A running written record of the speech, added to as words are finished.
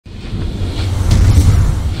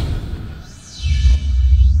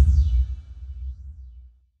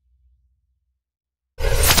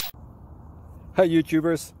Hi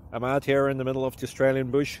YouTubers, I'm out here in the middle of the Australian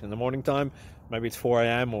bush in the morning time. Maybe it's 4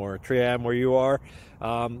 a.m. or 3 a.m. where you are.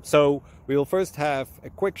 So we will first have a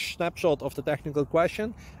quick snapshot of the technical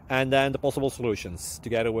question and then the possible solutions,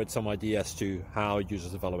 together with some ideas to how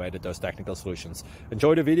users evaluated those technical solutions.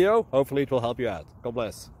 Enjoy the video, hopefully it will help you out. God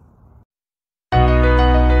bless.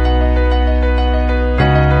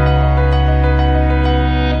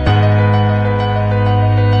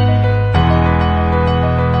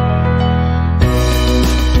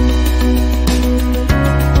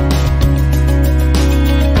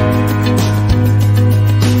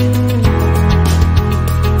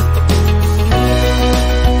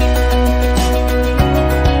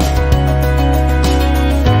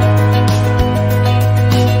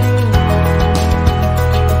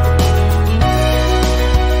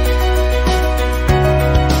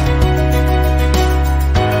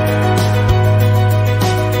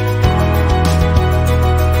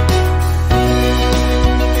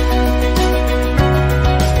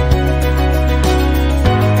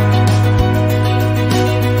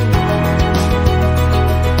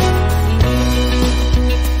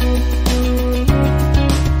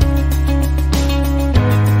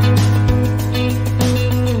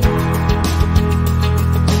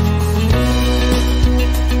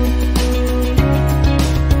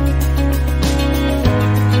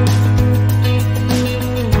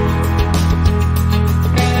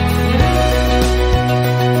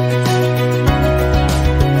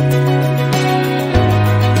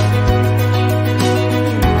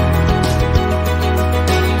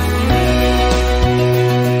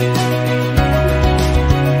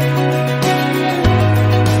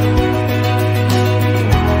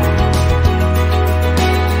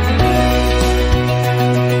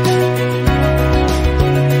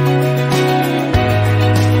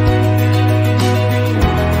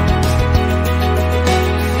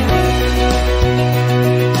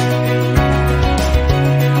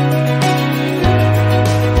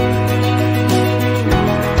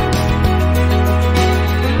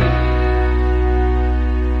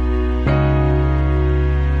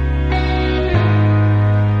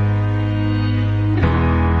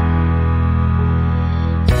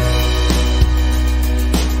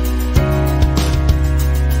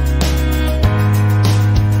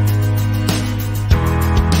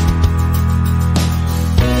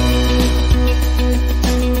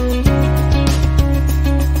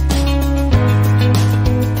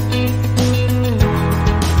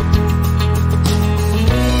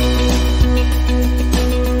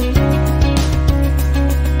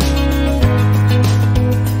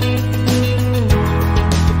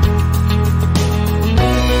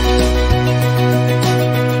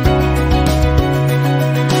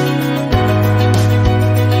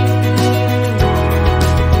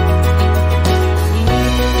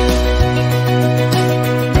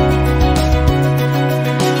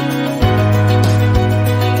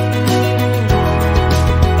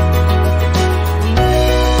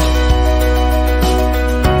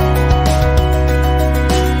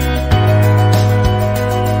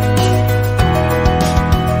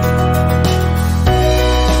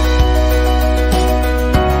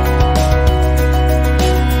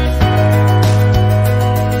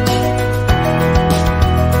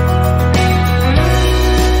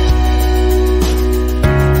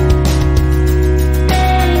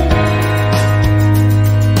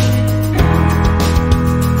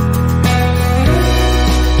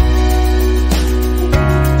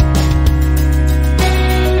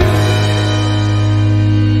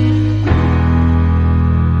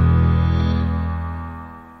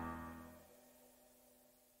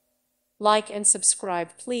 Like and subscribe,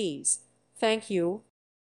 please. Thank you.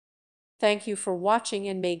 Thank you for watching,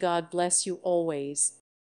 and may God bless you always.